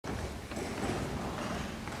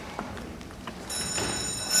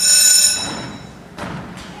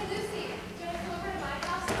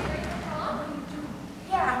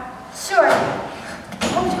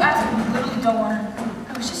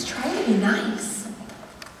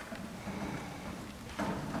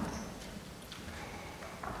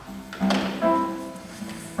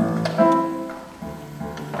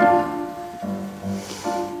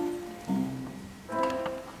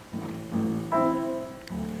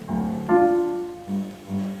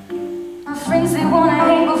friends, they wanna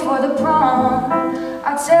hang before the prom.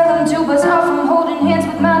 I tell them to buzz off from holding hands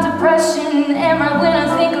with my depression. And right when I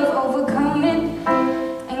think of overcoming,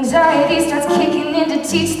 anxiety starts kicking in to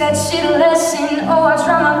teach that shit a lesson. Oh, I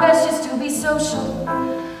try my best just to be social.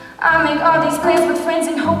 I make all these plans with friends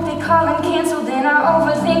and hope they call and cancel. Then I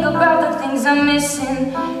overthink about the things I'm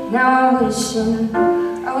missing. Now I'm wishing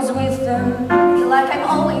I was with them. Feel like I'm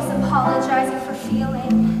always apologizing for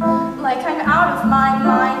feeling like I'm out of my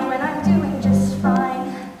mind when I'm doing just fine.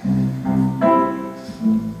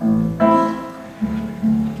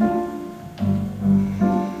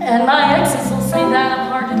 And my exes will say that I'm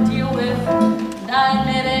hard to deal with, and I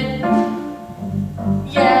admit it.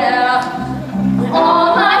 Yeah.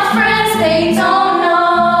 All my friends, they don't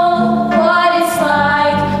know what it's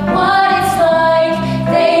like,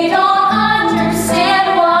 They don't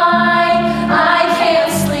understand why I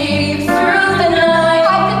can't sleep through the night.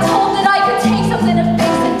 I've been told that I could take something to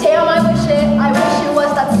fix it. Damn, I wish it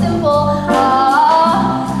was that simple.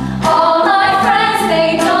 All my friends,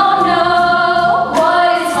 they don't know what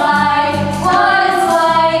it's like,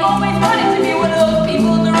 Always wanted to be one of those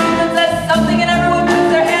people in the room that says something and everyone puts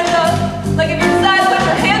their hands up. Like if you're sad, put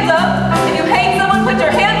your hands up. If you hate someone, put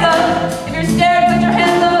your hands up. If you're scared, put your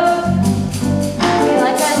hands up. Feel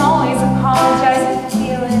like I'm always apologizing for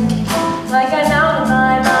feeling like I'm out of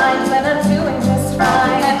my mind when I'm doing just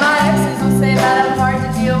fine. And my exes will say that I'm hard to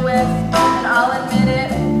deal with, and I'll admit it.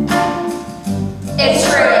 It's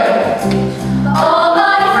true. All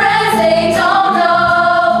my friends, they don't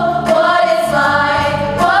know what it's like,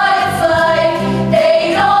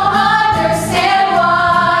 They don't understand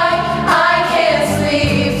why I can't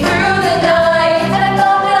sleep through the night. And I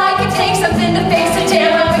thought that I could take something to fix it.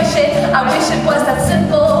 Damn, I wish it was that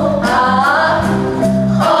simple.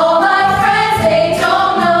 All my friends, they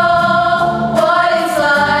don't know what it's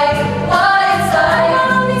like, I got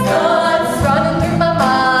all these thoughts running through my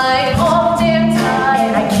mind all damn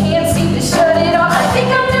time. I can't seem to shut it off. I think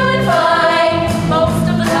I'm doing fine most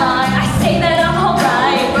of the time. I say that I'm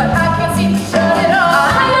alright, but I can't seem to shut it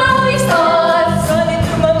off. I got all these thoughts running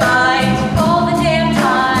through my mind all the damn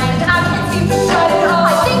time. I can't seem to shut it off.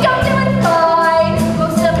 I think I'm doing fine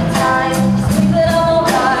most of the time. I think that I'm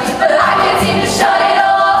alright, but I can't seem to shut it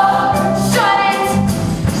off. Shut it.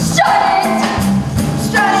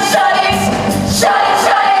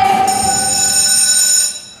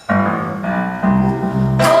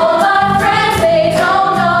 All my friends, they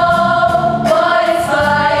don't know what it's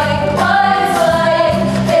like,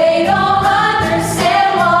 They don't understand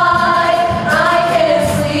why I can't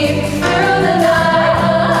sleep through the night.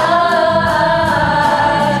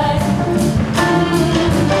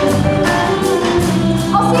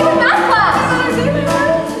 I'll see you in math class.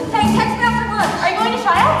 Hey, text me after lunch. Are you going to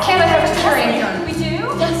try out? Can I have a carry-on? We do?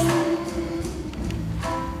 Yes.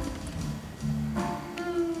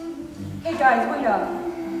 Hey guys, wait up.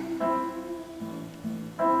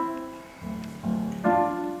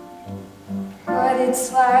 What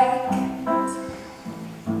it's like